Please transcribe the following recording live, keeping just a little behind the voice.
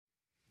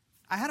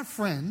I had a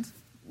friend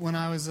when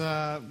I was,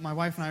 my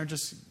wife and I were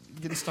just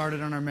getting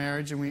started on our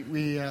marriage, and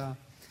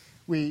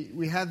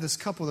we had this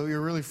couple that we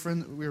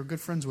were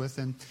good friends with,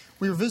 and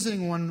we were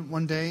visiting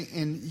one day,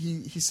 and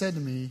he said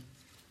to me,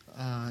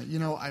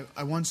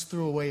 I once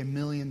threw away $1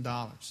 million.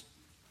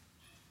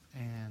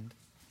 And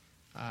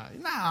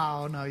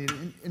no, you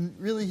didn't. And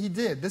really he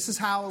did. This is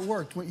how it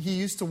worked. He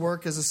used to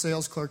work as a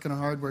sales clerk in a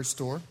hardware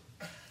store.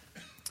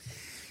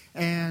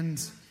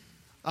 And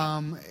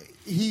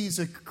he's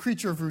a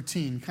creature of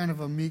routine, kind of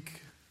a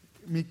meek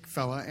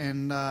fella.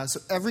 And so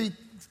every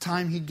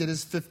time he'd get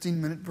his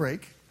 15-minute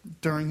break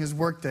during his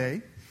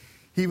workday,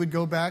 he would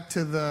go back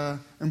to the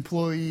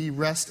employee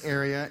rest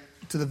area,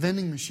 to the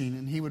vending machine,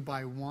 and he would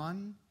buy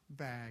one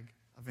bag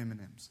of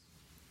M&Ms.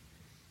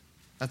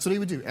 That's what he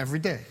would do every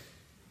day.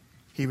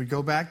 He would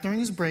go back during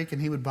his break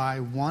and he would buy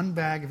one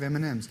bag of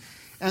M&Ms.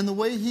 And the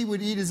way he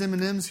would eat his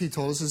M&Ms, he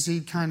told us, is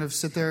he'd kind of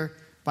sit there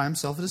by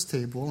himself at his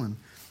table and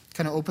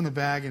kind of open the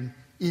bag and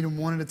eat them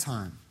one at a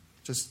time.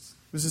 It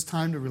was his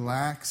time to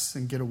relax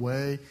and get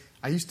away.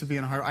 I used to be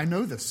in a hard... I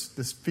know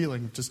this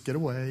feeling of just get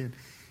away. And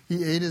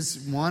he ate his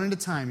one at a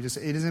time. He just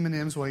ate his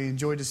M&Ms while he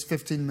enjoyed his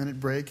 15-minute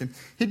break. And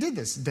he did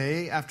this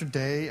day after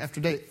day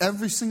after day.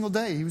 Every single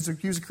day. He was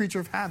a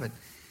creature of habit.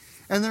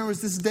 And there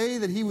was this day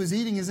that he was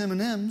eating his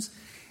M&Ms,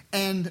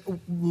 and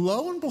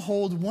lo and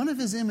behold, one of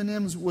his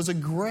M&Ms was a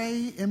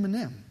gray M&M.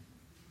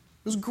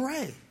 It was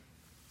gray.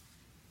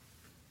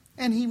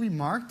 And he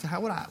remarked,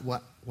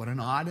 what an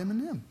odd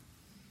M&M.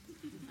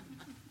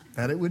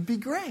 That it would be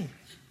gray.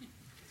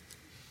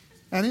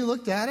 And he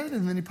looked at it,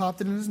 and then he popped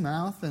it in his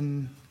mouth,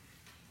 and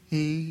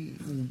he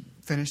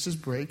finished his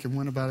break and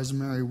went about his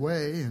merry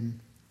way. And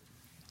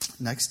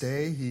next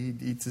day, he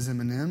eats his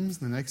M&Ms.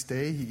 The next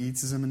day, he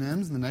eats his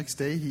M&Ms. And the next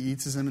day, he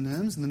eats his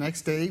M&Ms. And the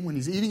next day, when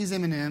he's eating his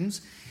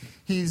M&Ms,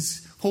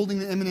 he's holding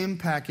the M&M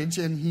package,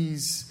 and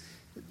his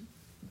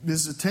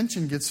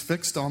attention gets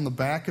fixed on the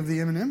back of the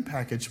M&M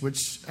package,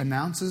 which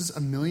announces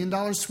 $1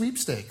 million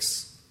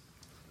sweepstakes.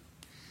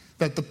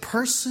 That the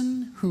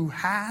person who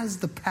has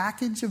the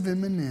package of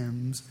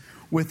M&Ms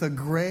with a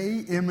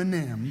gray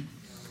M&M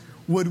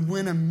would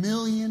win $1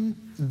 million.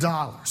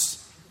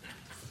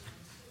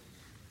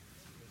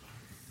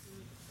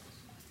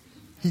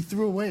 He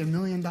threw away $1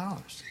 million.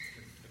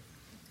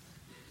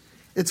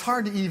 It's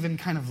hard to even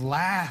kind of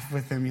laugh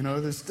with him,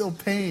 there's still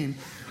pain.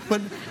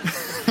 But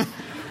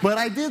but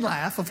I did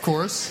laugh, of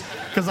course,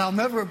 because I'll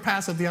never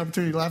pass up the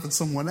opportunity to laugh at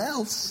someone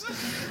else.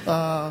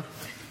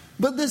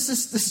 But this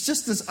is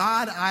just this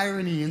odd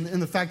irony in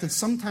the fact that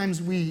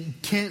sometimes we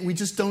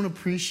just don't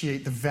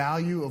appreciate the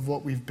value of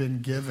what we've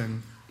been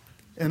given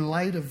in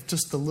light of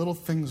just the little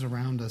things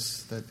around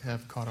us that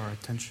have caught our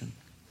attention.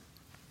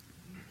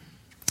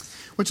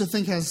 Which I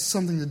think has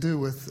something to do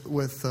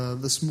with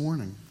this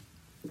morning.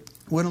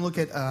 We're going to look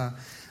at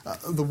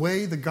the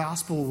way the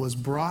gospel was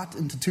brought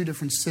into two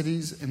different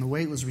cities and the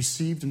way it was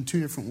received in two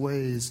different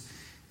ways,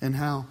 and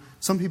how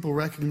some people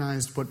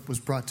recognized what was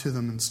brought to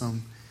them and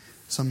some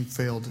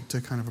failed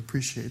to kind of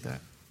appreciate that.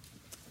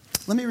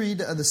 Let me read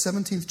the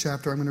 17th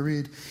chapter. I'm going to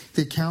read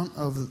the account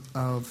of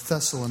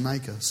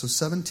Thessalonica. So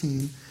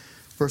 17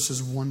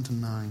 verses 1 to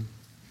 9.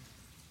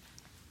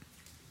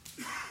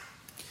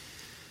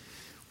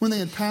 When they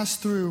had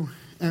passed through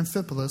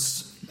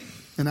Amphipolis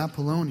and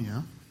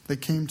Apollonia, they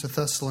came to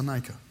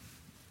Thessalonica,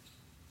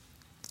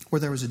 where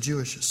there was a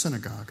Jewish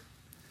synagogue.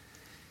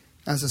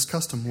 As his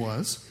custom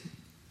was,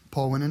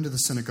 Paul went into the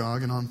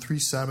synagogue, and on 3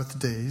 Sabbath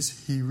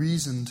days he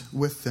reasoned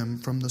with them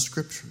from the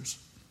Scriptures,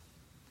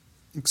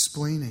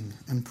 explaining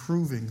and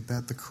proving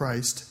that the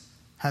Christ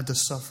had to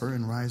suffer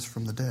and rise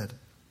from the dead.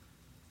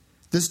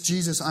 This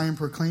Jesus I am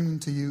proclaiming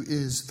to you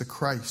is the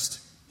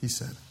Christ, he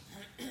said.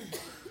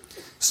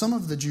 Some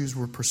of the Jews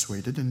were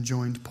persuaded and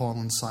joined Paul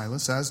and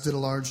Silas, as did a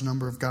large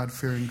number of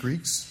God-fearing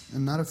Greeks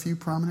and not a few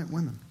prominent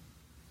women.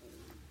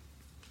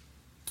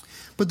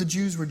 But the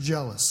Jews were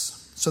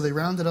jealous, so they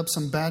rounded up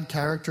some bad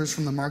characters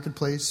from the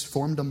marketplace,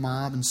 formed a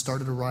mob, and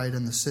started a riot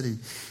in the city.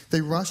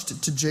 They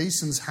rushed to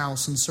Jason's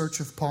house in search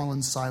of Paul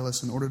and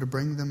Silas in order to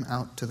bring them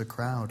out to the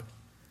crowd.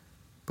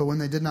 But when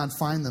they did not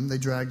find them, they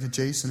dragged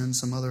Jason and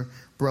some other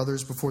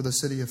brothers before the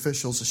city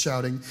officials,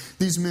 shouting,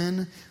 "These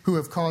men who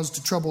have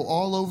caused trouble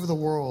all over the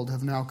world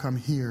have now come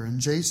here, and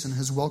Jason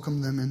has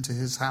welcomed them into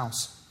his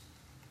house.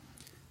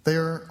 They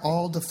are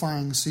all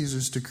defying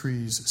Caesar's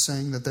decrees,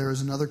 saying that there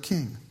is another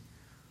king,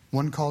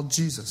 one called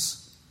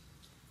Jesus."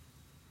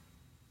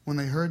 When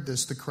they heard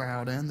this, the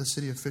crowd and the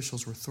city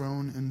officials were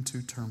thrown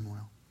into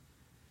turmoil.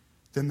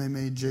 Then they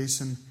made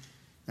Jason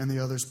and the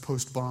others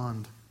post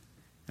bond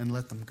and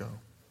let them go.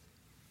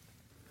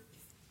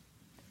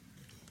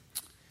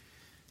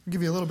 I'll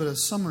give you a little bit of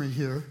summary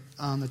here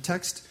on the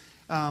text.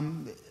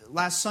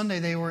 Last Sunday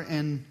they were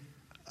in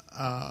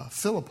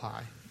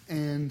Philippi,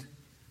 and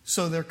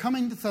so they're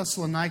coming to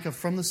Thessalonica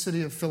from the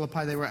city of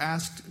Philippi. They were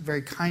asked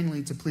very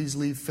kindly to please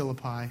leave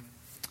Philippi.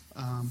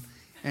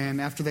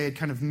 And after they had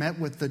kind of met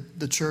with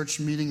the church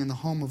meeting in the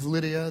home of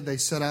Lydia, they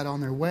set out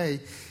on their way.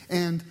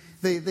 And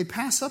they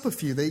pass up a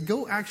few. They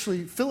go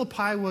actually,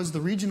 Philippi was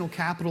the regional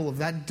capital of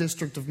that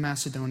district of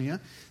Macedonia.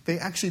 They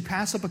actually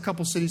pass up a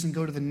couple cities and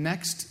go to the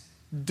next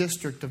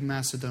district of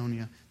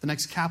Macedonia, the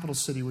next capital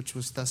city, which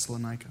was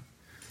Thessalonica.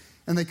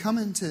 And they come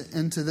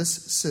into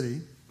this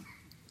city,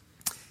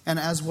 and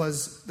as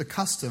was the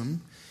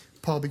custom,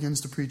 Paul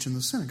begins to preach in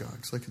the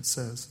synagogues, like it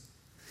says.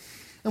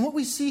 And what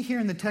we see here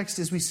in the text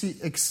is we see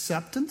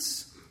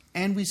acceptance,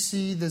 and we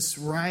see this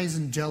rise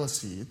in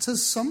jealousy. It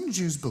says some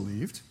Jews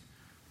believed,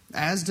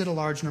 as did a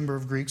large number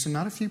of Greeks, and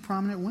not a few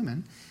prominent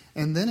women.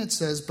 And then it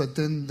says, but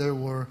then there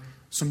were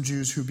some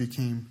Jews who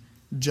became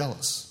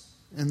jealous.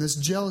 And this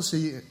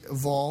jealousy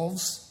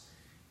evolves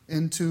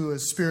into a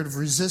spirit of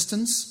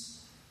resistance.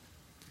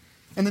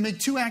 And they make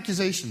two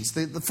accusations.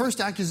 The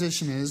first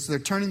accusation is they're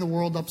turning the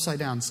world upside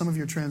down. Some of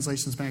your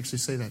translations may actually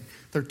say that.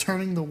 They're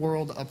turning the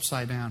world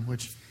upside down,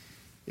 which,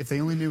 if they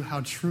only knew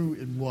how true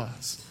it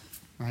was,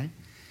 right?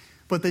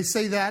 But they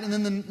say that, and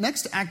then the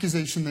next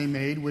accusation they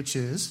made, which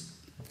is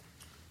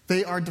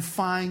they are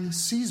defying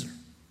Caesar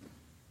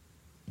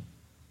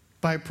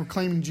by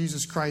proclaiming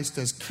Jesus Christ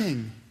as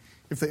king,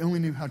 if they only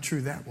knew how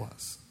true that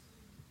was.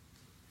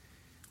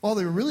 All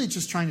they were really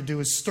just trying to do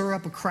is stir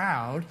up a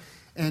crowd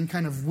and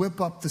kind of whip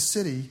up the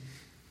city,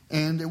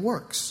 and it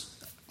works.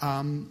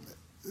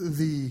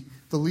 The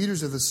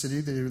leaders of the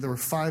city, there were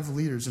 5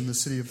 leaders in the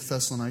city of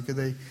Thessalonica,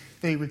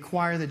 they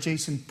require that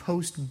Jason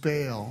post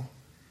bail.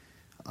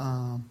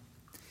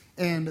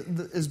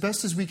 As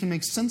best as we can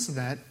make sense of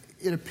that,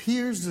 it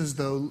appears as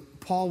though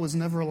Paul was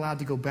never allowed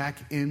to go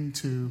back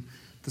into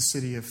the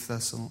city of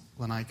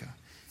Thessalonica.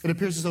 It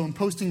appears as though in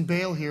posting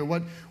bail here,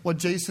 what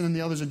Jason and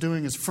the others are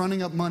doing is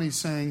fronting up money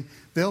saying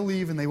they'll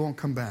leave and they won't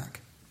come back.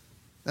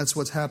 That's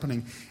what's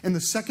happening. In the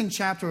second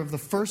chapter of the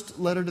first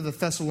letter to the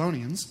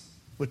Thessalonians,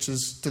 which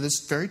is to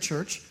this very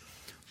church,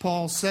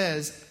 Paul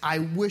says, I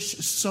wish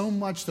so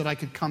much that I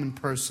could come in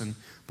person,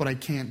 but I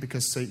can't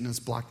because Satan has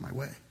blocked my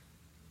way.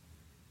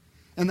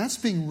 And that's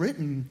being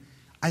written,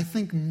 I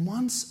think,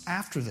 months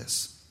after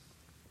this.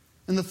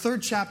 In the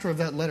third chapter of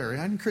that letter,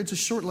 it's a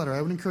short letter,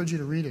 I would encourage you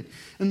to read it.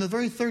 In the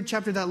very third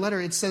chapter of that letter,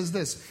 it says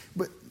this,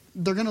 but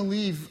they're going to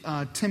leave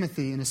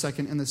Timothy in a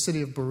second in the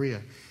city of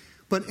Berea.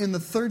 But in the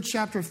third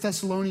chapter of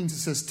Thessalonians, it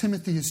says,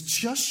 Timothy has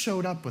just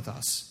showed up with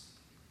us,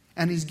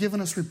 and he's given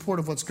us report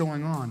of what's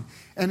going on.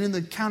 And in the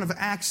account of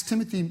Acts,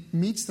 Timothy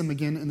meets them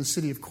again in the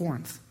city of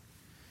Corinth.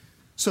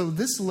 So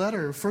this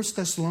letter, 1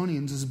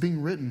 Thessalonians, is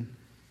being written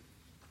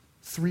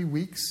 3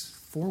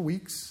 weeks, 4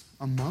 weeks,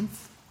 a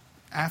month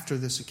after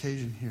this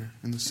occasion here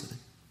in the city.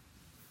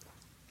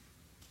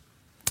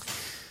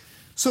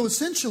 So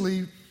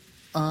essentially,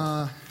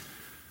 Paul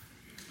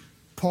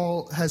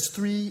has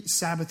 3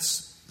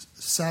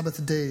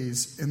 Sabbath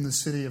days in the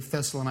city of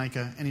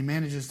Thessalonica, and he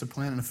manages to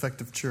plant an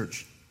effective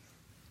church,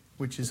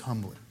 which is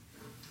humbling.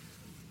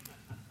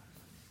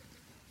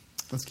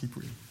 Let's keep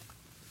reading.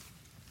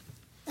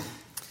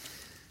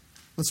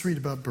 Let's read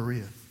about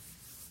Berea.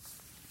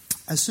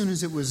 As soon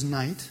as it was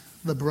night,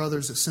 the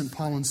brothers sent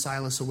Paul and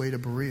Silas away to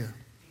Berea.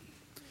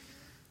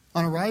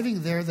 On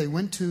arriving there, they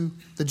went to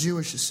the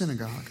Jewish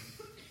synagogue.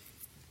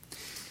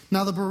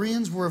 Now the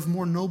Bereans were of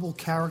more noble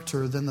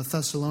character than the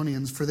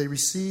Thessalonians, for they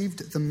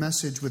received the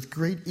message with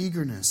great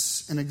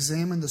eagerness and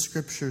examined the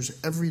Scriptures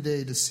every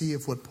day to see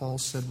if what Paul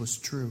said was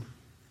true.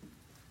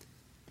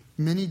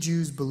 Many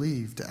Jews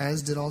believed,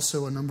 as did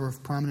also a number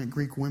of prominent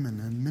Greek women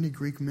and many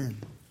Greek men.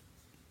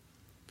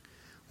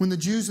 When the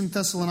Jews in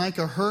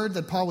Thessalonica heard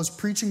that Paul was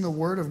preaching the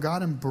word of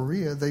God in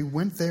Berea, they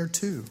went there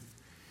too,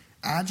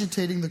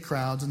 agitating the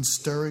crowds and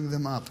stirring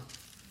them up.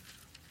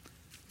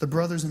 The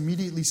brothers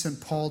immediately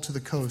sent Paul to the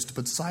coast,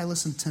 but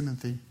Silas and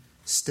Timothy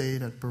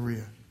stayed at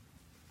Berea.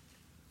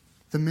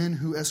 The men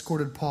who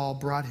escorted Paul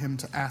brought him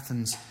to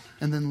Athens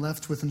and then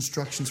left with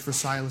instructions for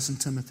Silas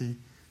and Timothy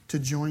to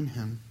join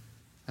him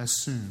as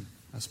soon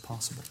as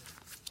possible.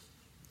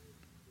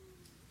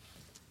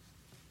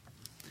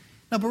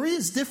 Now, Berea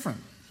is different.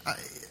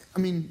 I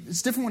mean,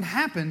 it's different what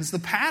happens. The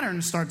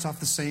pattern starts off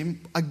the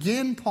same.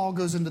 Again, Paul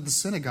goes into the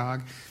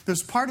synagogue.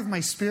 There's part of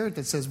my spirit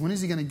that says, when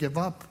is he going to give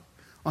up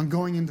on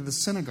going into the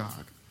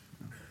synagogue?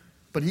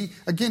 But he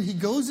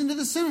goes into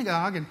the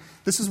synagogue, and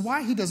this is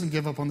why he doesn't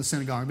give up on the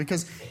synagogue,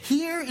 because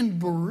here in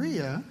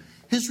Berea,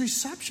 his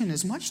reception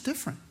is much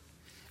different.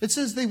 It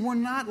says they were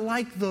not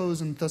like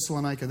those in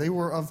Thessalonica. They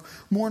were of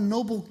more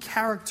noble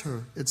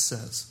character, it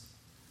says.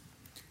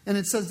 And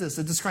it says this,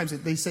 it describes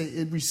it. They say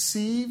it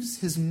receives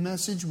his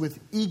message with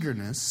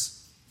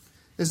eagerness,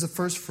 is the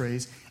first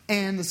phrase.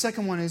 And the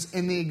second one is,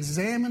 and they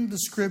examined the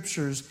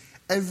Scriptures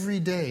every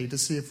day to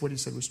see if what he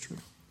said was true.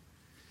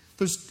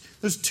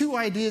 There's 2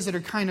 ideas that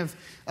are kind of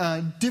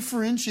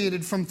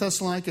differentiated from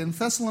Thessalonica. In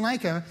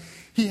Thessalonica,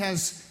 he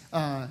has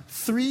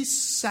 3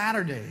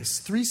 Saturdays,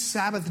 3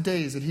 Sabbath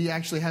days that he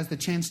actually has the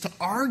chance to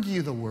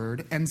argue the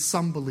word, and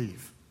some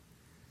believe.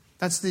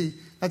 That's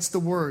the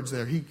words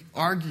there. He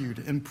argued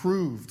and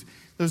proved.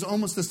 There's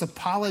almost this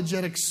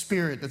apologetic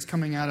spirit that's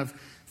coming out of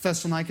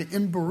Thessalonica.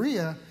 In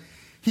Berea,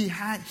 he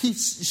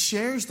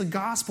shares the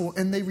gospel,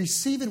 and they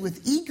receive it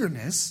with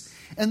eagerness.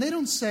 And they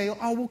don't say,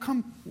 oh, we'll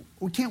come,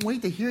 we can't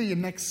wait to hear you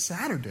next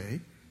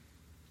Saturday.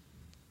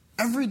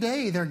 Every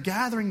day they're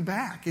gathering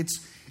back.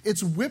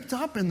 It's whipped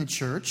up in the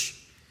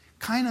church,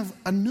 kind of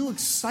a new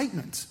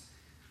excitement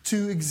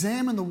to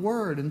examine the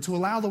Word and to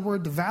allow the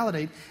Word to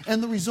validate.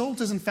 And the result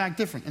is, in fact,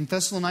 different. In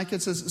Thessalonica,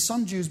 it says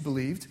some Jews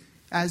believed,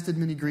 as did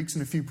many Greeks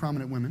and a few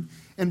prominent women.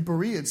 In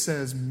Berea, it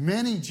says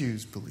many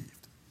Jews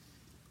believed,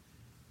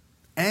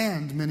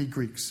 and many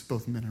Greeks,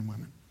 both men and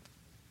women.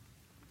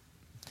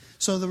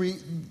 So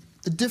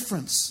the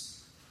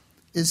difference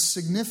is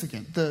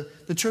significant.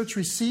 The church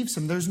receives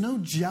him. There's no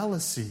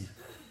jealousy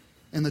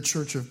in the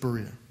church of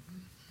Berea.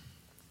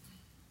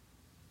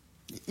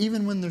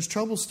 Even when there's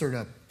trouble stirred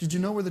up. Did you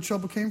know where the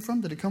trouble came from?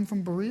 Did it come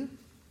from Berea?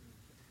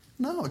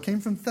 No, it came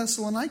from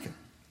Thessalonica.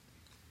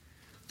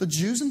 The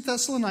Jews in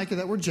Thessalonica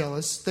that were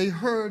jealous, they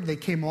heard, they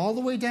came all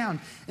the way down.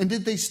 And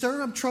did they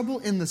stir up trouble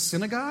in the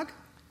synagogue?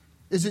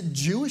 Is it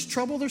Jewish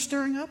trouble they're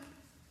stirring up?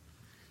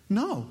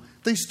 No,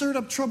 they stirred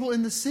up trouble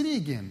in the city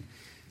again.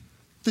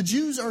 The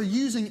Jews are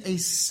using a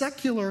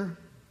secular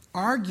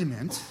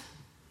argument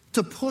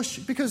to push,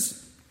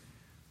 because,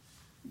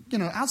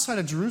 outside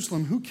of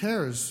Jerusalem, who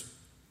cares?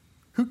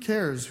 Who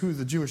cares who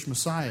the Jewish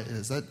Messiah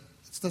is?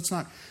 That's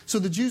not. So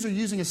the Jews are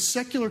using a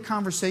secular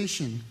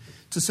conversation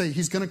to say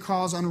he's going to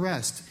cause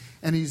unrest,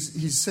 and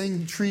he's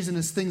saying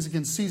treasonous things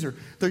against Caesar.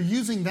 They're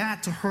using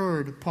that to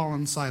herd Paul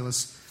and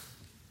Silas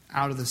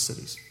out of the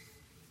cities.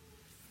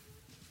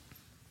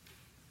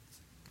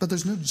 But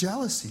there's no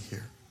jealousy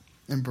here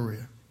in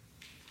Berea.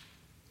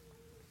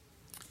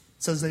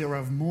 It says they are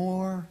of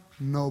more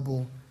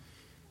noble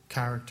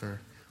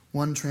character.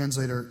 One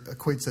translator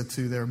equates that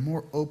to they're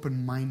more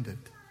open-minded.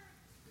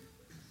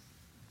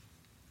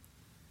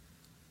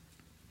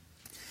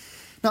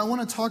 Now, I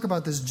want to talk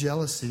about this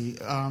jealousy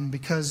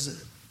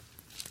because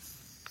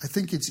I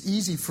think it's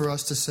easy for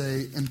us to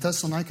say in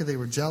Thessalonica they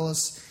were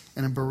jealous,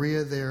 and in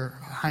Berea they're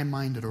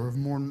high-minded or of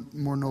more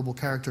noble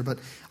character. But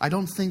I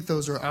don't think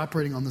those are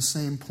operating on the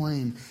same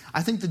plane.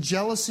 I think the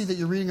jealousy that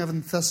you're reading of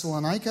in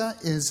Thessalonica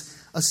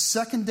is a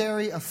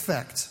secondary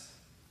effect.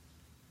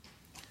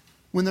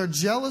 When they're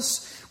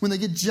jealous, when they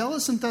get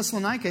jealous in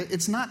Thessalonica,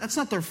 that's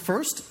not their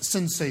first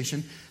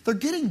sensation. They're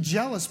getting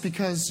jealous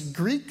because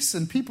Greeks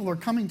and people are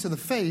coming to the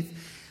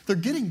faith. They're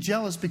getting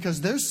jealous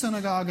because their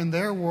synagogue and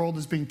their world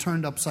is being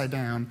turned upside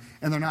down,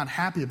 and they're not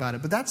happy about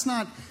it. But that's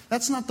not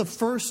the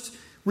first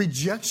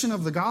rejection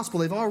of the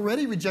gospel. They've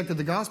already rejected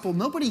the gospel.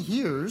 Nobody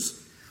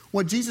hears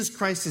what Jesus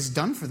Christ has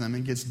done for them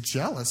and gets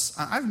jealous.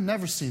 I've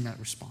never seen that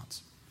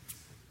response.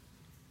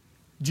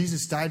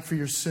 Jesus died for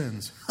your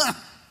sins.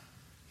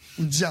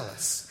 I'm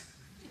jealous.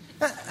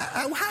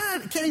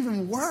 It can't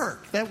even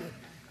work.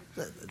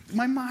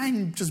 My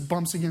mind just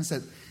bumps against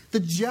that. The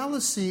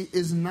jealousy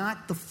is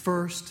not the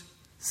first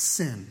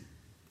sin.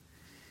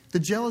 The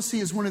jealousy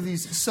is one of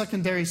these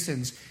secondary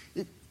sins.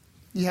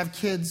 You have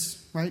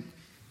kids, right?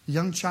 A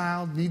young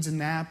child needs a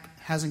nap,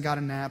 hasn't got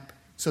a nap,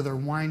 so they're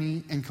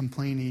whiny and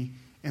complainy,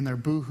 and they're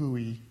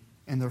boo-hooey,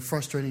 and they're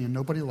frustrating, and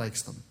nobody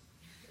likes them,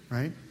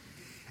 right?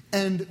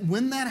 And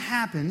when that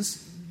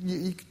happens,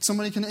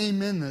 somebody can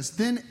amen this,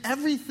 then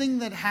everything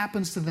that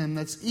happens to them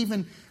that's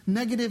even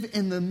negative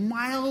in the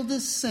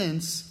mildest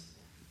sense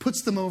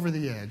puts them over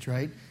the edge,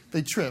 right?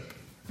 They trip.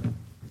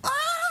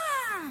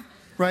 Ah!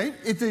 Right?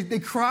 They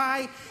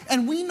cry.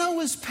 And we know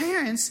as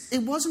parents, it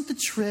wasn't the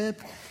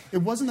trip. It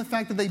wasn't the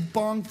fact that they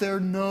bonked their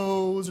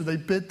nose or they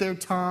bit their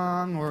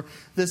tongue or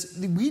this.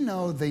 We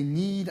know they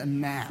need a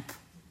nap.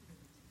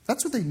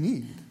 That's what they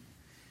need.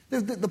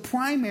 The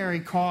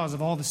primary cause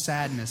of all the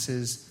sadness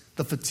is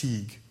the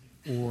fatigue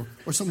or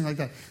something like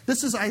that.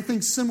 This is, I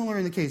think, similar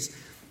in the case.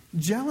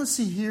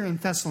 Jealousy here in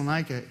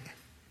Thessalonica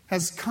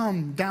has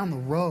come down the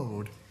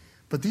road,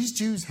 but these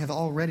Jews have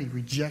already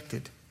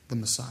rejected the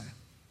Messiah.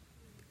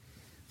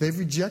 They've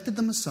rejected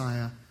the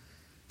Messiah.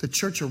 The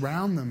church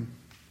around them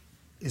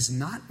is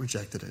not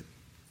rejected it,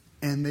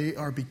 and they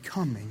are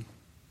becoming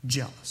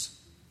jealous.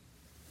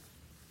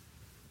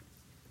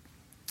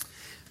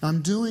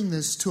 I'm doing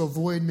this to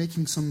avoid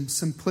making some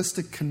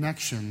simplistic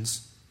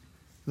connections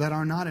that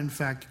are not, in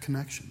fact,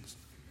 connections.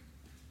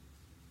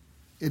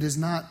 It is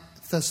not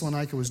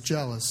Thessalonica was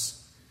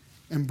jealous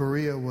and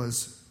Berea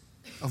was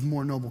of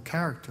more noble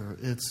character.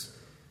 It's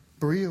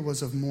Berea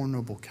was of more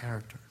noble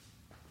character.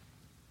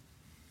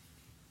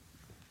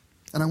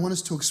 And I want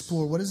us to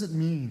explore, what does it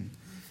mean?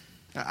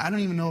 I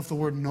don't even know if the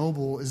word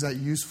noble is that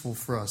useful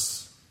for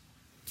us.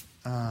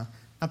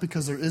 Not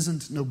because there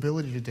isn't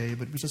nobility today,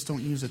 but we just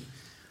don't use it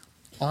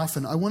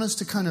often. I want us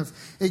to kind of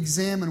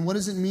examine, what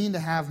does it mean to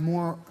have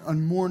a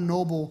more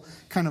noble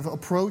kind of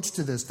approach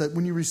to this? That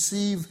when you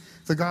receive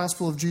the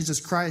gospel of Jesus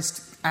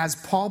Christ as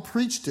Paul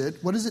preached it,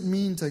 what does it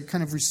mean to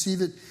kind of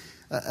receive it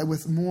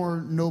with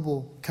more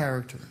noble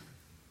character?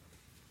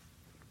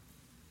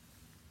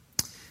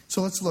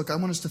 So let's look. I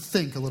want us to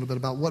think a little bit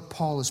about what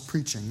Paul is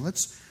preaching.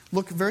 Let's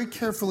look very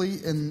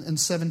carefully in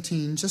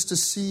 17 just to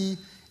see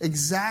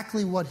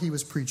exactly what he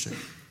was preaching.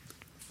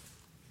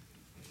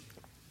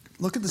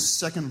 Look at the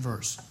second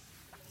verse.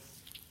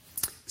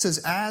 It It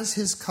says, as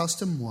his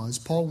custom was,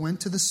 Paul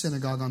went to the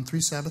synagogue on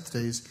 3 Sabbath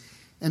days,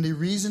 and he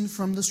reasoned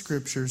from the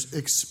Scriptures,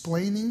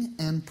 explaining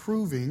and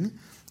proving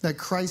that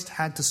Christ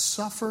had to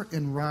suffer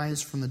and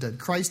rise from the dead.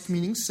 Christ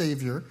meaning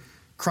Savior.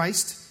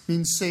 Christ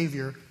means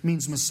Savior,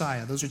 means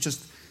Messiah. Those are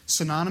just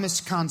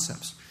synonymous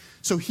concepts.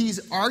 So he's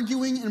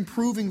arguing and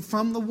proving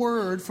from the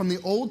Word, from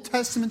the Old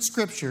Testament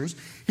Scriptures.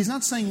 He's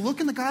not saying, look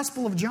in the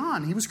Gospel of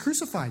John, he was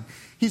crucified.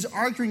 He's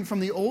arguing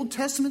from the Old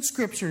Testament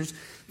Scriptures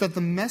that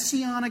the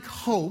Messianic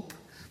hope,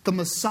 the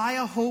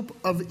Messiah hope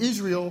of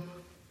Israel,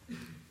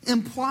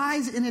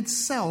 implies in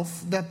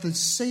itself that the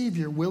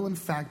Savior will in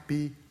fact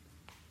be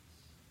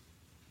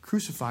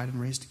crucified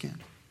and raised again.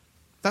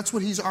 That's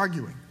what he's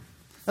arguing.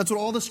 That's what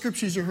all the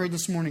scriptures you heard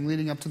this morning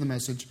leading up to the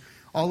message,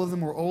 all of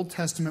them were Old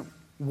Testament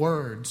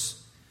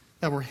words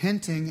that were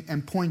hinting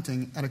and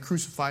pointing at a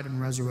crucified and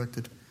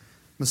resurrected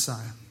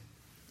Messiah.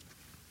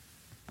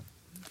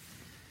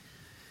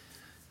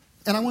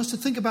 And I want us to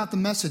think about the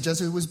message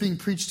as it was being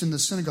preached in the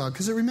synagogue.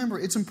 Because remember,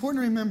 it's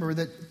important to remember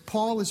that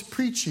Paul is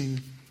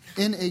preaching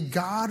in a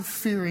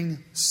God-fearing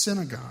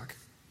synagogue.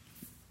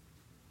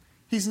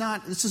 This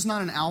is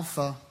not an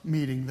alpha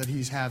meeting that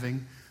he's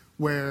having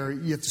where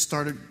you have to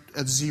start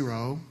at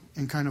zero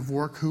and kind of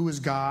work, who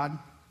is God?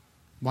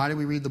 Why do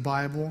we read the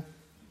Bible?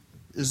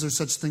 Is there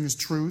such thing as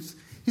truth?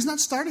 He's not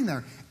starting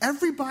there.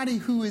 Everybody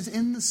who is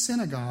in the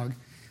synagogue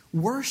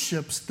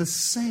worships the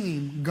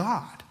same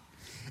God.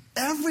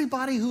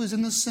 Everybody who is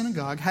in the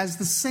synagogue has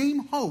the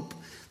same hope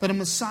that a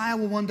Messiah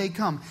will one day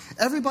come.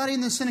 Everybody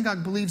in the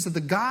synagogue believes that the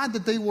God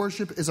that they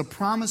worship is a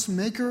promise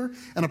maker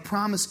and a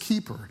promise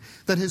keeper.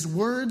 That his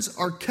words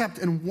are kept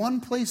in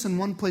one place and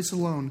one place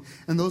alone.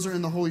 And those are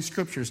in the Holy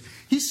Scriptures.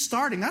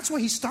 That's why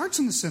he starts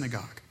in the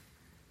synagogue.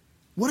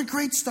 What a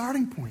great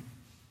starting point.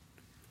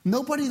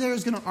 Nobody there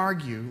is going to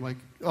argue like,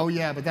 oh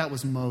yeah, but that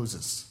was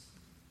Moses.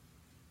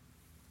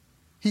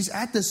 He's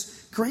at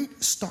this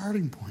great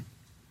starting point.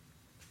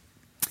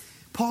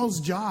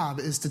 Paul's job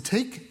is to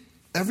take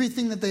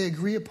everything that they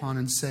agree upon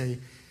and say,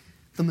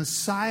 the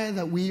Messiah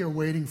that we are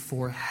waiting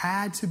for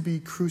had to be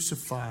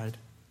crucified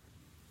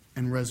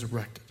and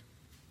resurrected.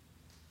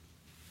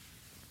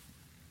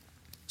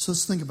 So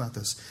let's think about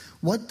this.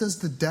 What does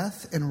the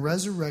death and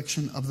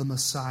resurrection of the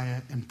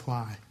Messiah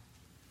imply?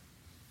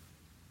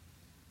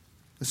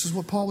 This is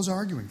what Paul was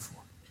arguing for.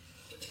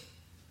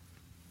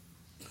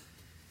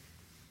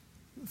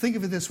 Think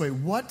of it this way.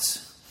 What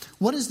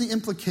is the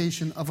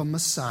implication of a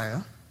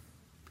Messiah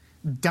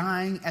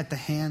dying at the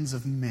hands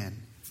of men?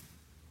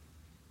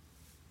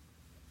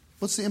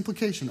 What's the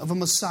implication of a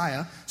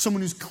Messiah,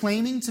 someone who's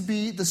claiming to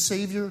be the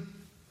Savior,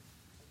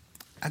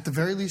 at the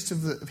very least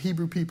of the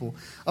Hebrew people,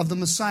 of the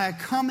Messiah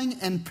coming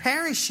and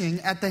perishing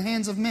at the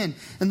hands of men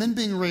and then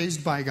being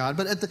raised by God?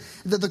 But at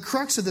the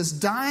crux of this,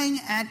 dying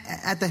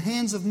at the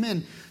hands of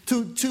men,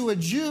 to a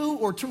Jew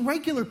or to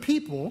regular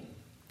people,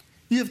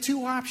 you have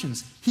two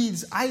options.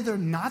 He's either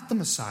not the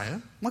Messiah.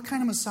 What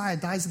kind of Messiah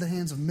dies at the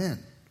hands of men?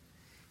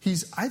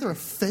 He's either a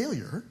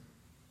failure,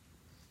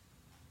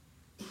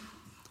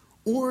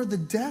 or the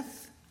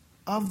death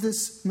of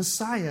this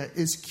Messiah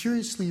is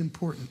curiously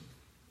important.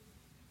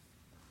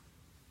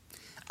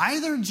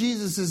 Either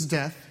Jesus'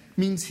 death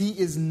means he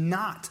is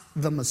not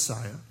the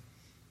Messiah,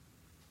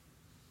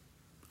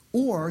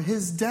 or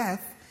his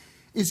death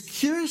is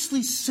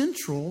curiously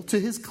central to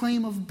his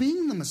claim of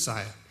being the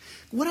Messiah.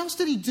 What else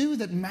did he do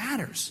that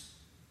matters?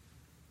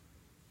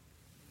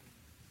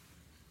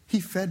 He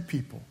fed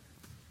people.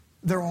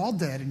 They're all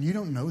dead and you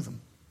don't know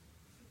them.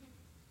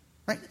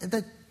 Right?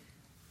 That,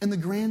 in the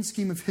grand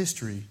scheme of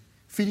history,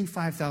 feeding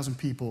 5,000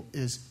 people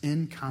is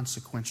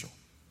inconsequential.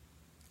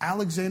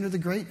 Alexander the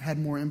Great had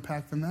more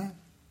impact than that.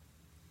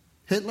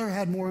 Hitler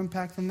had more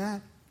impact than that.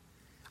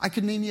 I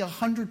could name you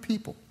 100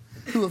 people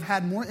who have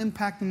had more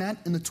impact than that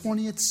in the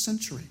 20th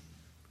century.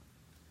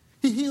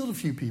 He healed a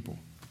few people.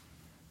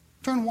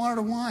 Turned water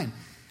to wine.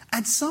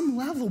 At some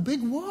level,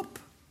 big whoop.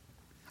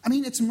 I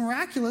mean, it's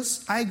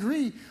miraculous, I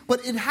agree,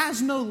 but it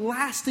has no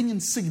lasting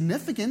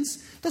significance.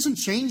 It doesn't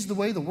change the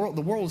way the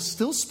world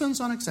still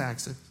spins on its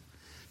axis,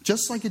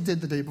 just like it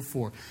did the day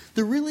before.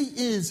 There really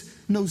is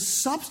no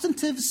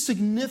substantive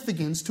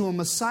significance to a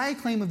Messiah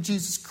claim of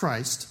Jesus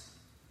Christ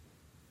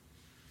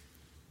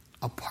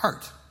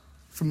apart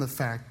from the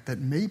fact that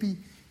maybe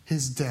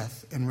his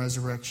death and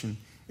resurrection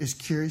is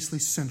curiously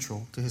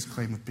central to his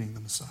claim of being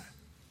the Messiah.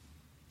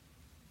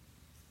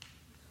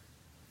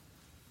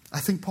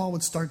 I think Paul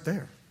would start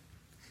there.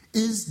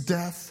 Is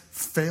death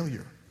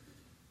failure?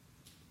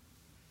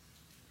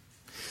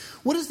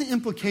 What is the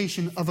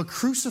implication of a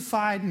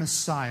crucified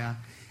Messiah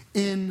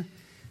in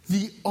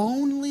the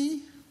only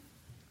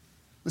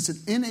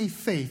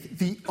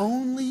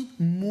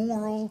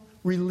moral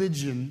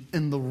religion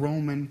in the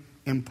Roman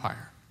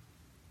Empire?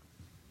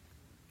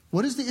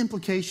 What is the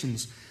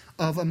implications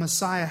of a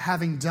Messiah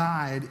having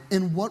died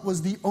in what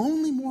was the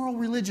only moral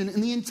religion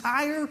in the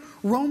entire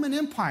Roman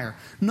Empire?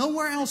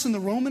 Nowhere else in the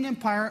Roman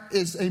Empire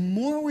is a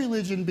moral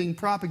religion being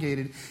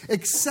propagated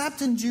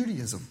except in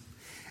Judaism.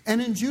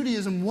 And in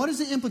Judaism, what is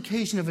the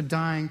implication of a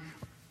dying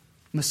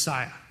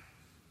Messiah?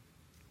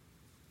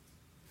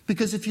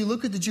 Because if you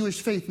look at the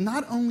Jewish faith,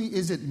 not only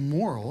is it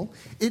moral,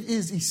 it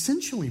is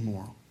essentially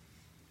moral.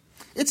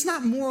 It's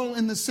not moral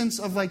in the sense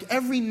of like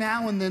every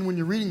now and then when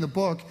you're reading the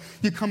book,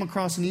 you come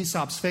across an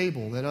Aesop's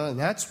fable that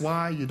that's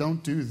why you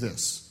don't do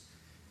this.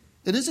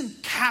 It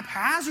isn't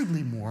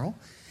haphazardly moral.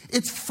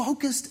 It's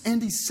focused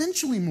and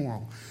essentially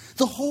moral.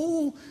 The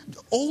whole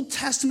Old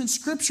Testament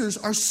scriptures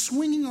are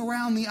swinging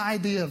around the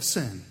idea of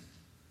sin.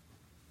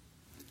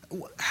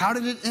 How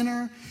did it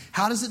enter?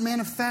 How does it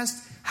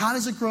manifest? How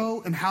does it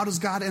grow? And how does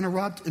God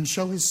interrupt and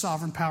show his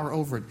sovereign power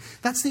over it?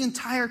 That's the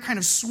entire kind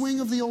of swing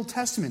of the Old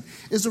Testament,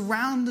 is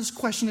around this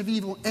question of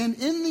evil. And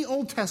in the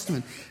Old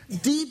Testament,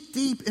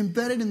 deep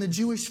embedded in the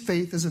Jewish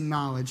faith is a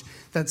knowledge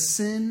that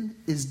sin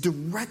is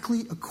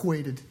directly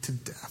equated to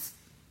death.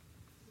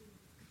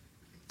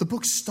 The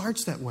book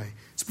starts that way.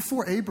 It's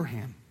before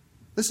Abraham.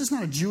 This is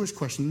not a Jewish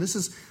question. This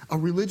is a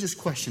religious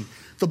question.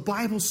 The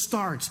Bible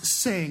starts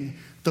saying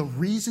the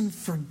reason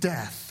for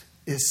death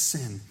is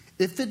sin.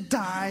 If it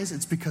dies,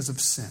 it's because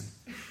of sin.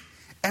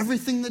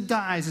 Everything that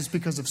dies is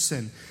because of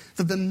sin.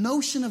 That the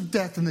notion of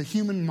death in the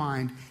human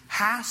mind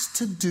has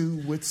to do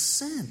with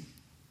sin.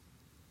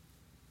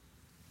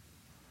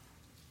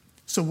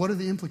 So what are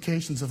the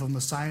implications of a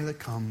Messiah that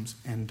comes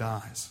and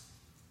dies?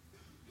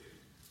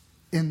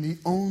 In the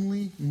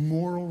only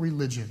moral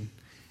religion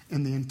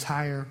in the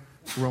entire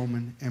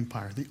Roman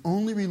Empire. The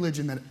only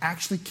religion that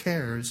actually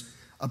cares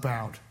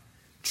about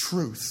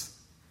truth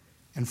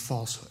and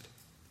falsehood,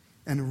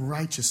 and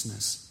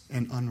righteousness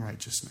and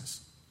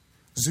unrighteousness.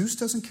 Zeus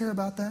doesn't care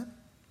about that.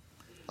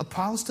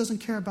 Apollos doesn't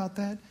care about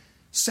that.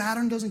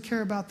 Saturn doesn't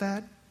care about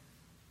that.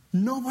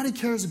 Nobody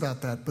cares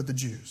about that but the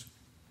Jews.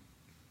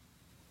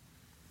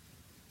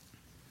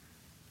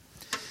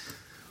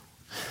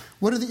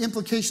 What are the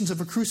implications of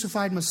a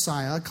crucified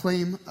Messiah? A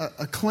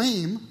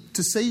claim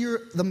to say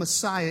you're the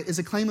Messiah is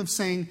a claim of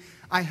saying,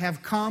 I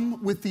have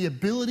come with the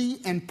ability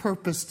and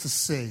purpose to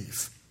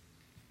save.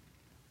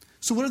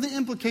 So what are the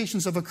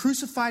implications of a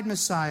crucified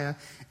Messiah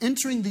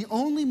entering the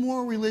only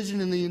moral religion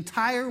in the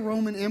entire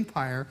Roman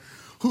Empire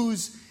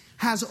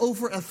has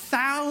over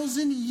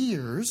 1,000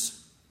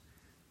 years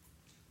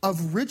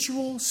of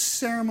ritual,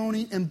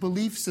 ceremony, and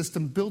belief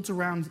system built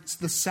around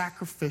the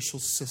sacrificial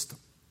system?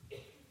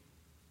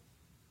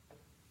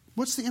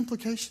 What's the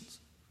implications?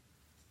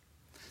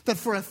 That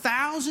for over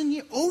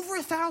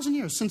 1,000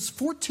 years,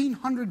 since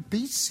 1400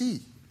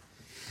 BC,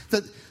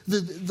 that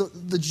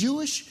the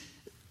Jewish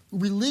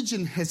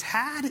religion has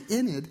had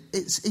in it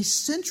a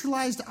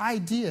centralized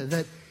idea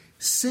that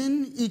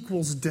sin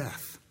equals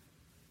death.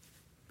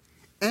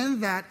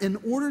 And that in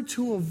order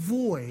to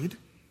avoid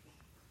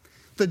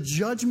the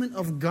judgment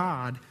of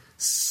God,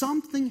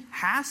 something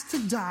has to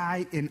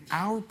die in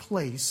our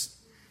place.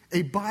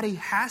 A body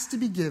has to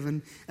be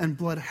given and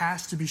blood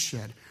has to be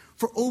shed.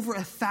 For over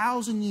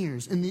 1,000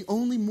 years, in the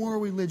only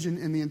moral religion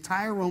in the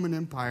entire Roman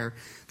Empire,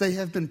 they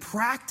have been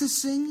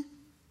practicing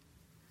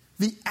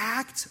the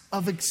act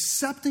of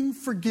accepting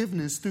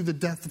forgiveness through the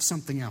death of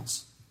something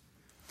else.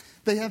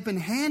 They have been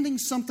handing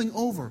something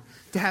over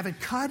to have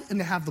it cut and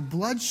to have the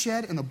blood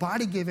shed and the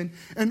body given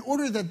in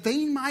order that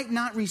they might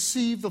not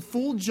receive the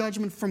full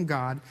judgment from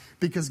God,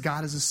 because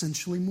God is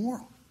essentially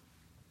moral.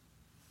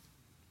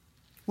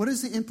 What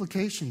is the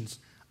implications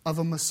of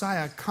a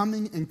Messiah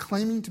coming and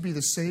claiming to be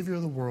the Savior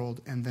of the world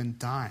and then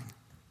dying,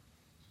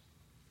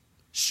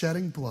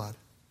 shedding blood,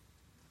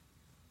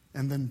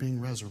 and then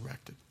being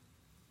resurrected?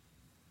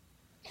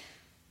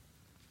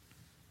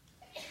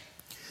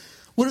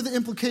 What are the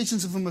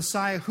implications of a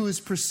Messiah who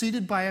is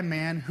preceded by a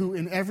man who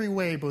in every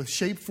way, both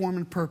shape, form,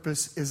 and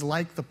purpose, is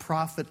like the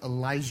prophet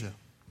Elijah?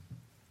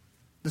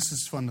 This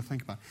is fun to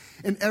think about.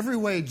 In every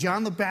way,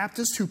 John the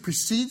Baptist, who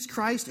precedes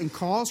Christ and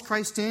calls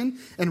Christ in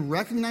and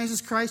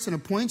recognizes Christ and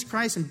appoints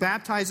Christ and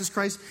baptizes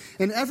Christ,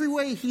 in every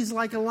way he's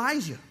like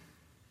Elijah,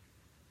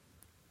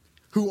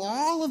 who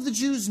all of the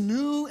Jews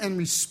knew and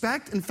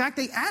respect. In fact,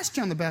 they asked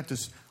John the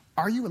Baptist,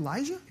 "Are you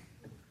Elijah?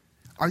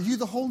 Are you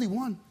the Holy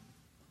One?"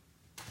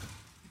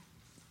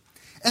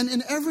 And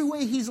in every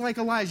way, he's like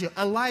Elijah.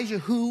 Elijah,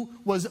 who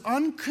was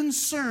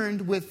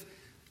unconcerned with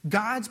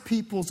God's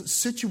people's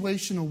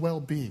situational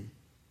well-being.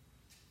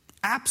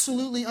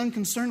 Absolutely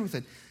unconcerned with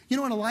it. You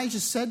know what Elijah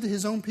said to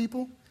his own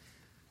people?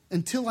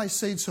 "Until I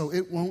say so,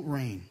 it won't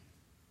rain."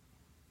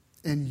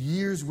 And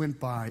years went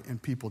by and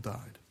people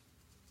died.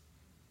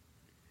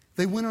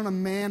 They went on a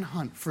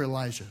manhunt for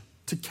Elijah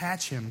to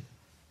catch him.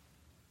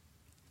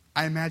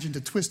 I imagine to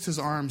twist his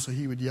arm so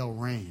he would yell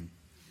rain.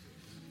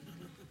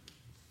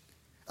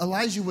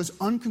 Elijah was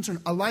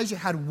unconcerned. Elijah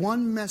had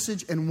one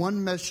message and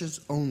one message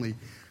only: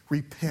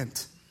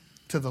 repent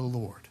to the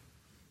Lord.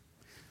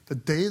 The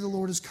day of the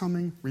Lord is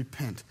coming,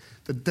 repent.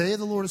 The day of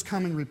the Lord is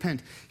coming,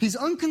 repent. He's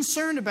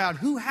unconcerned about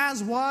who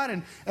has what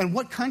and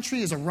what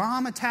country is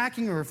Aram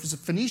attacking or if it's the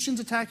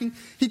Phoenicians attacking.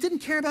 He didn't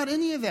care about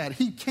any of that.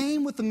 He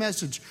came with the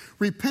message: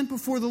 repent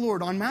before the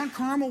Lord. On Mount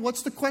Carmel,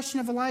 what's the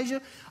question of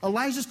Elijah?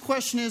 Elijah's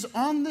question is,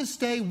 on this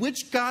day,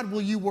 which God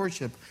will you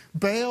worship?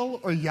 Baal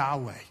or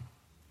Yahweh?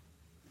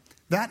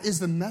 That is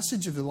the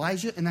message of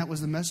Elijah, and that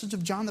was the message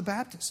of John the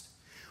Baptist.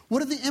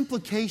 What are the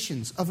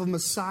implications of a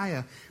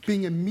Messiah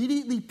being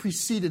immediately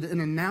preceded and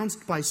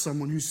announced by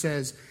someone who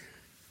says,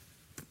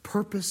 the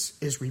purpose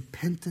is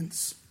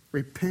repentance.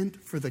 Repent,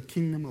 for the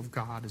kingdom of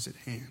God is at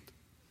hand.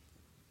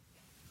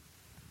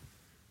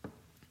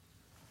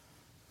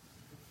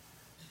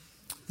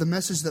 The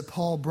message that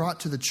Paul brought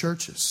to the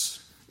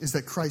churches is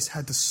that Christ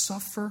had to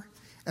suffer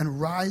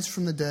and rise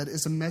from the dead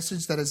is a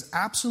message that is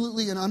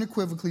absolutely and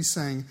unequivocally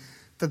saying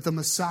that the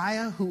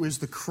Messiah, who is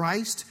the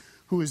Christ,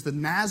 who is the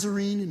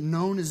Nazarene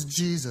known as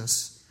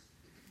Jesus,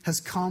 has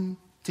come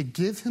to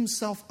give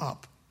himself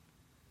up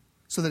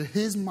so that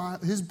his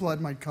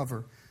blood might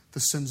cover the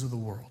sins of the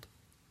world.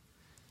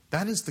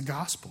 That is the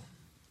gospel.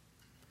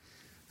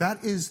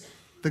 That is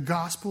the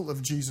gospel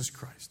of Jesus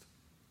Christ.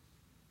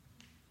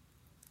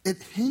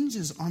 It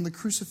hinges on the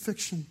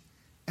crucifixion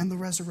and the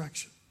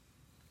resurrection.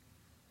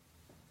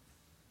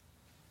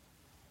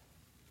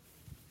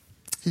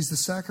 He's the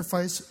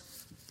sacrifice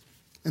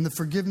and the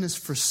forgiveness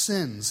for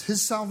sins.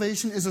 His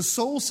salvation is a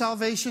soul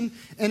salvation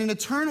and an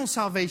eternal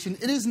salvation.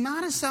 It is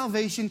not a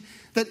salvation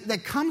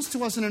that comes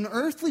to us in an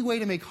earthly way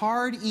to make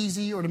hard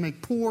easy, or to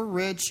make poor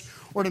rich,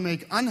 or to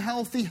make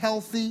unhealthy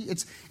healthy.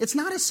 It's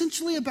not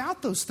essentially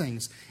about those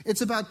things.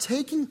 It's about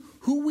taking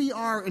who we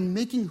are and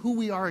making who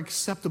we are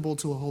acceptable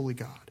to a holy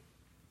God.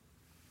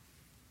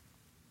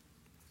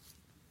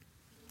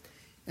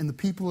 And the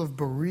people of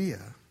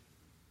Berea,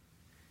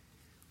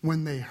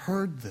 when they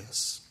heard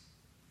this,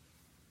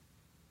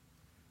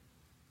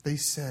 they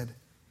said,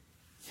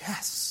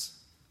 yes.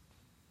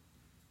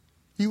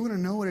 You want to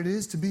know what it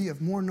is to be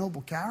of more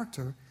noble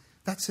character?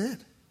 That's it.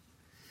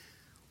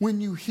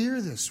 When you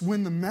hear this,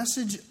 when the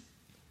message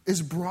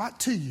is brought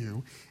to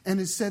you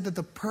and is said that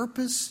the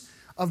purpose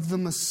of the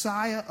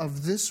Messiah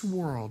of this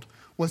world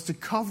was to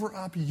cover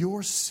up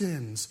your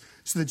sins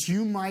so that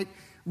you might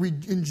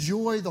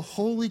enjoy the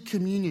holy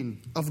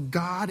communion of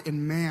God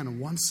and man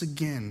once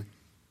again,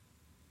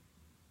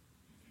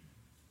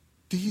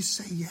 do you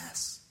say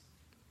yes?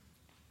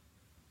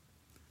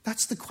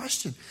 That's the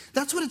question.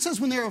 That's what it says.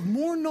 When they're of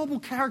more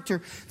noble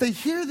character, they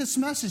hear this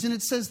message and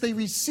it says they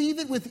receive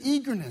it with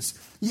eagerness.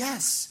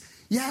 Yes,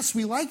 yes,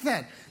 we like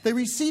that. They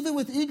receive it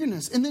with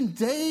eagerness. And then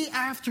day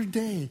after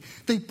day,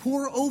 they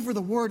pore over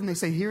the word and they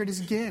say, here it is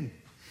again.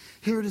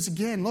 Here it is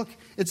again. Look,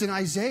 it's in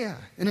Isaiah,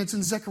 and it's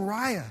in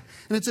Zechariah,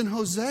 and it's in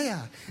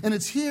Hosea, and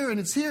it's here, and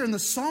it's here. And the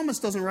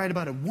psalmist doesn't write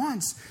about it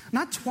once,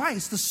 not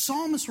twice. The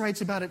psalmist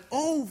writes about it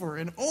over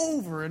and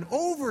over and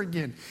over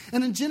again.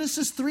 And in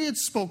Genesis 3,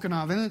 it's spoken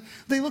of. And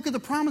they look at the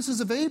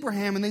promises of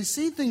Abraham, and they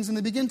see things, and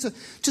they begin to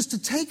just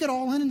to take it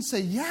all in and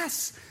say,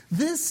 yes,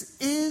 this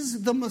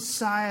is the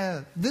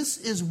Messiah. This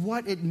is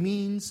what it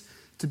means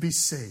to be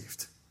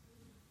saved.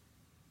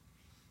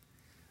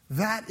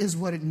 That is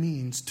what it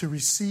means to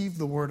receive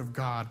the Word of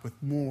God with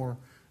more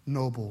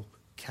noble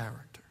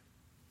character.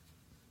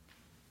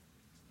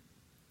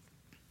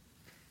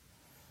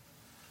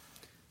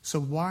 So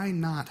why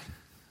not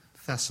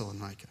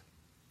Thessalonica?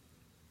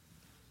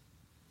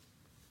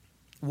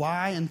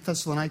 Why in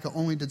Thessalonica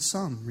only did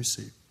some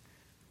receive?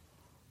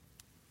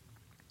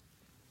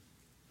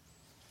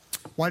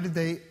 Why did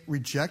they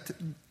reject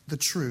the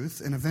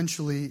truth and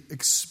eventually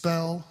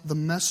expel the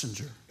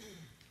messenger?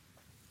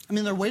 I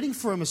mean, they're waiting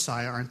for a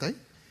Messiah, aren't they?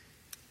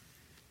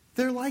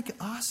 They're like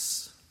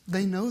us.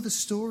 They know the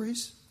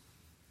stories.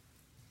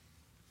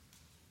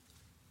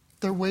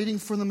 They're waiting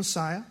for the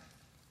Messiah.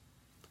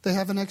 They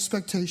have an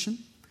expectation.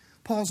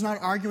 Paul's not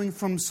arguing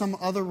from some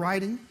other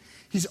writing.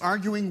 He's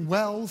arguing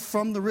well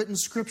from the written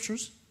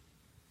scriptures.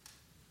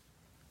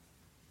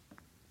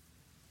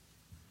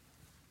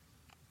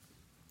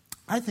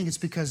 I think it's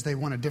because they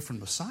want a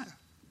different Messiah.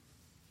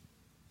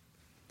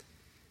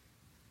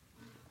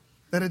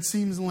 That it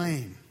seems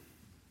lame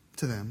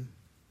to them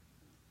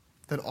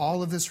that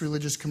all of this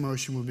religious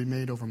commotion will be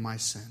made over my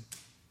sin.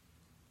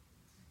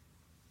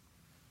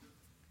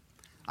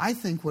 I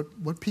think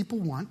what people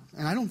want,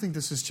 and I don't think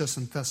this is just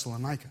in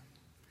Thessalonica,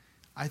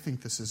 I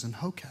think this is in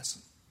Hockessin.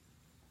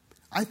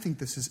 I think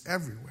this is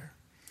everywhere.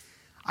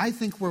 I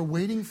think we're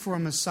waiting for a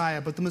Messiah,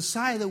 but the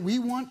Messiah that we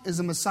want is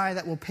a Messiah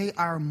that will pay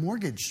our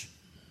mortgage.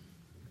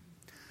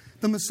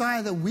 The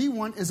Messiah that we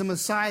want is a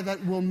Messiah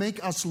that will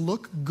make us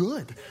look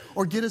good,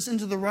 or get us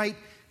into the right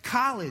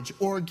college,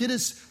 or get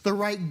us the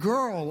right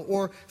girl,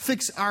 or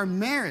fix our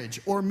marriage,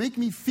 or make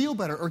me feel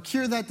better, or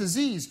cure that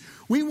disease.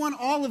 We want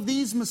all of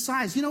these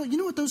Messiahs. You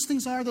know what those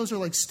things are? Those are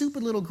like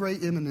stupid little gray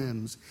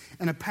M&Ms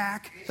in a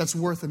pack that's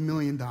worth $1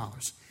 million.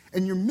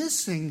 And you're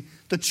missing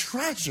the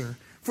treasure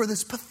for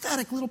this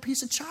pathetic little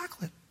piece of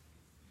chocolate.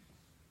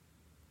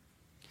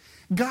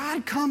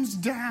 God comes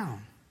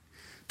down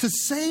to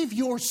save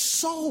your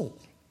soul,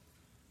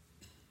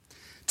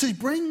 to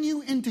bring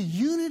you into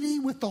unity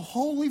with the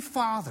Holy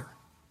Father.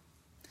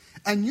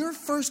 And your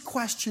first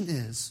question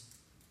is,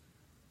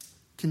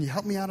 can you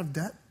help me out of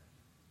debt?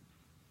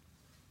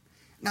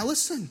 Now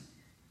listen,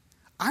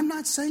 I'm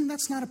not saying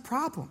that's not a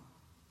problem.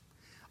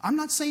 I'm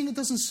not saying it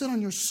doesn't sit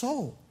on your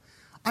soul.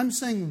 I'm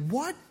saying,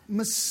 what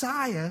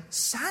Messiah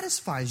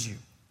satisfies you?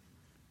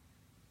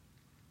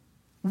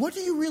 What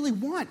do you really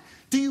want?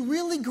 Do you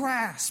really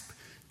grasp?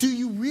 Do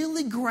you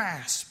really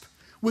grasp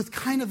with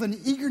kind of an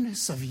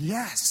eagerness of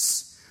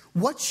yes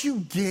what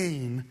you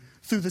gain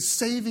through the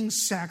saving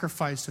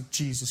sacrifice of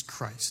Jesus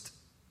Christ?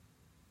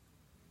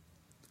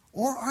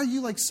 Or are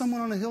you like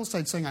someone on a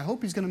hillside saying, I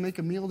hope he's going to make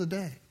a meal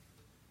today?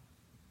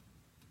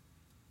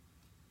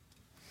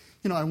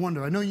 I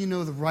wonder, I know you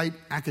know the right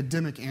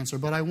academic answer,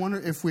 but I wonder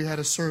if we had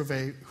a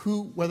survey,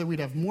 whether we'd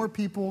have more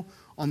people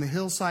on the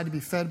hillside to be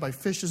fed by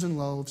fishes and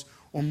loaves,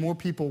 or more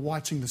people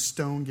watching the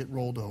stone get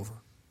rolled over.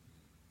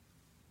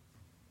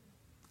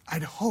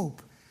 I'd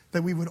hope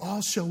that we would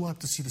all show up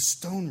to see the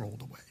stone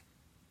rolled away.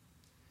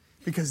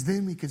 Because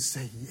then we could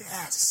say,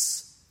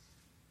 yes,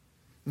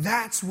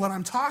 that's what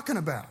I'm talking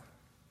about.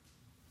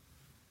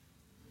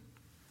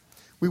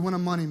 We want a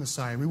money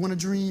Messiah. We want a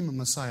dream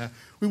Messiah.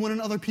 We want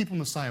an other people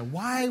Messiah.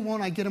 Why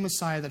won't I get a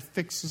Messiah that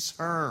fixes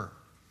her?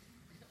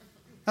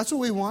 That's what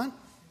we want.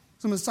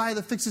 It's a Messiah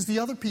that fixes the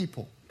other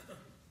people.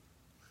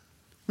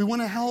 We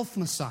want a health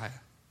Messiah.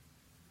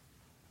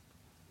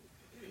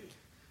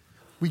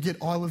 We get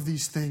all of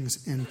these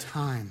things in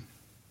time.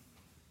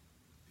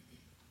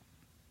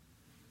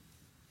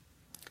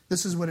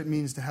 This is what it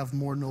means to have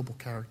more noble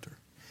character.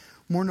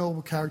 More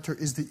noble character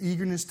is the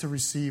eagerness to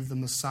receive the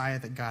Messiah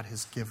that God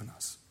has given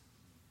us.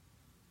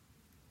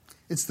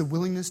 It's the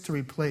willingness to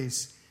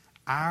replace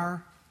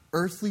our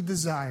earthly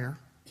desire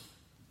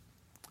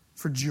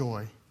for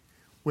joy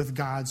with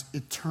God's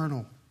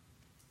eternal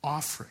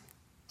offering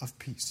of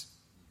peace.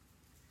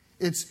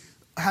 It's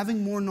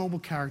having more noble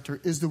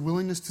character is the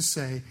willingness to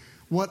say,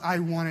 what I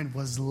wanted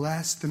was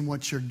less than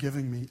what you're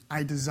giving me.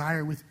 I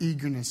desire with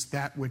eagerness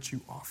that which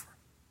you offer.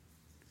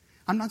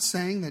 I'm not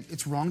saying that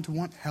it's wrong to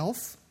want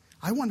health.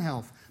 I want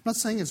health. I'm not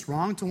saying it's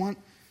wrong to want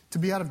to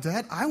be out of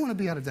debt. I want to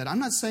be out of debt. I'm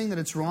not saying that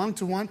it's wrong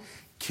to want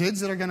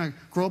kids that are going to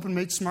grow up and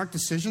make smart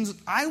decisions.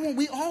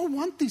 We all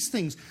want these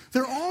things.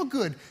 They're all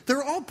good.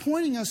 They're all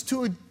pointing us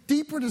to a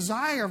deeper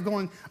desire of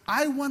going,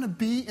 I want to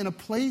be in a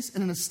place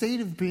and in a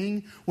state of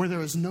being where there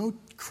is no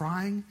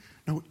crying,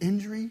 no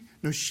injury,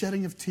 no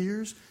shedding of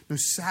tears, no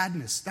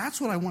sadness.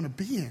 That's what I want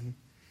to be in.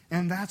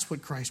 And that's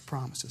what Christ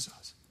promises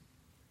us.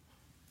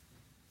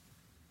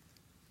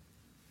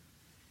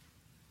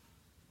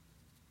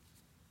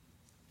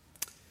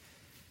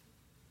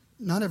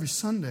 Not every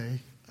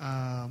Sunday.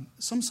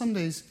 Some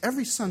Sundays,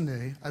 every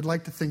Sunday, I'd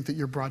like to think that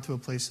you're brought to a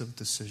place of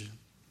decision.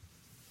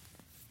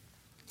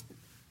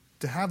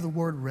 To have the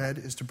word read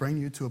is to bring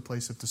you to a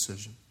place of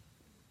decision.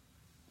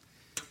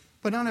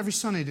 But not every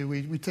Sunday do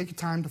we take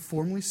time to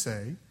formally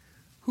say,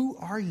 who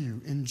are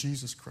you in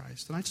Jesus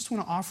Christ? And I just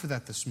want to offer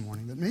that this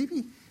morning, that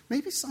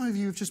maybe some of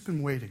you have just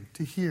been waiting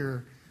to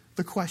hear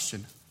the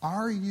question,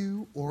 are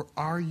you or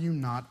are you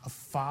not a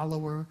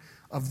follower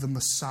of the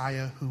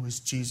Messiah who is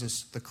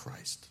Jesus the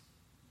Christ?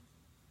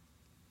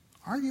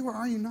 Are you or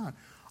are you not?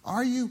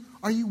 Are you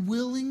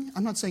willing?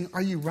 I'm not saying,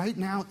 are you right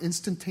now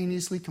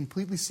instantaneously,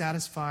 completely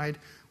satisfied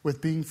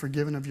with being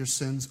forgiven of your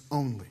sins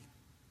only?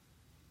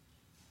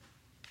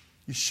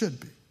 You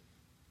should be.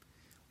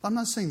 But I'm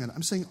not saying that.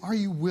 I'm saying, are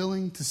you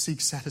willing to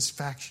seek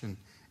satisfaction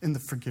in the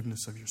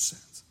forgiveness of your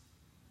sins?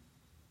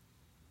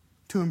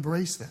 To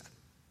embrace that.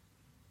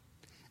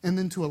 And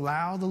then to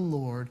allow the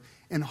Lord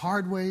in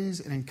hard ways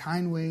and in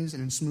kind ways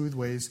and in smooth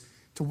ways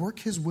to work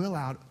His will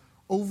out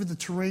over the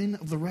terrain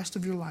of the rest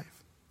of your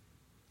life.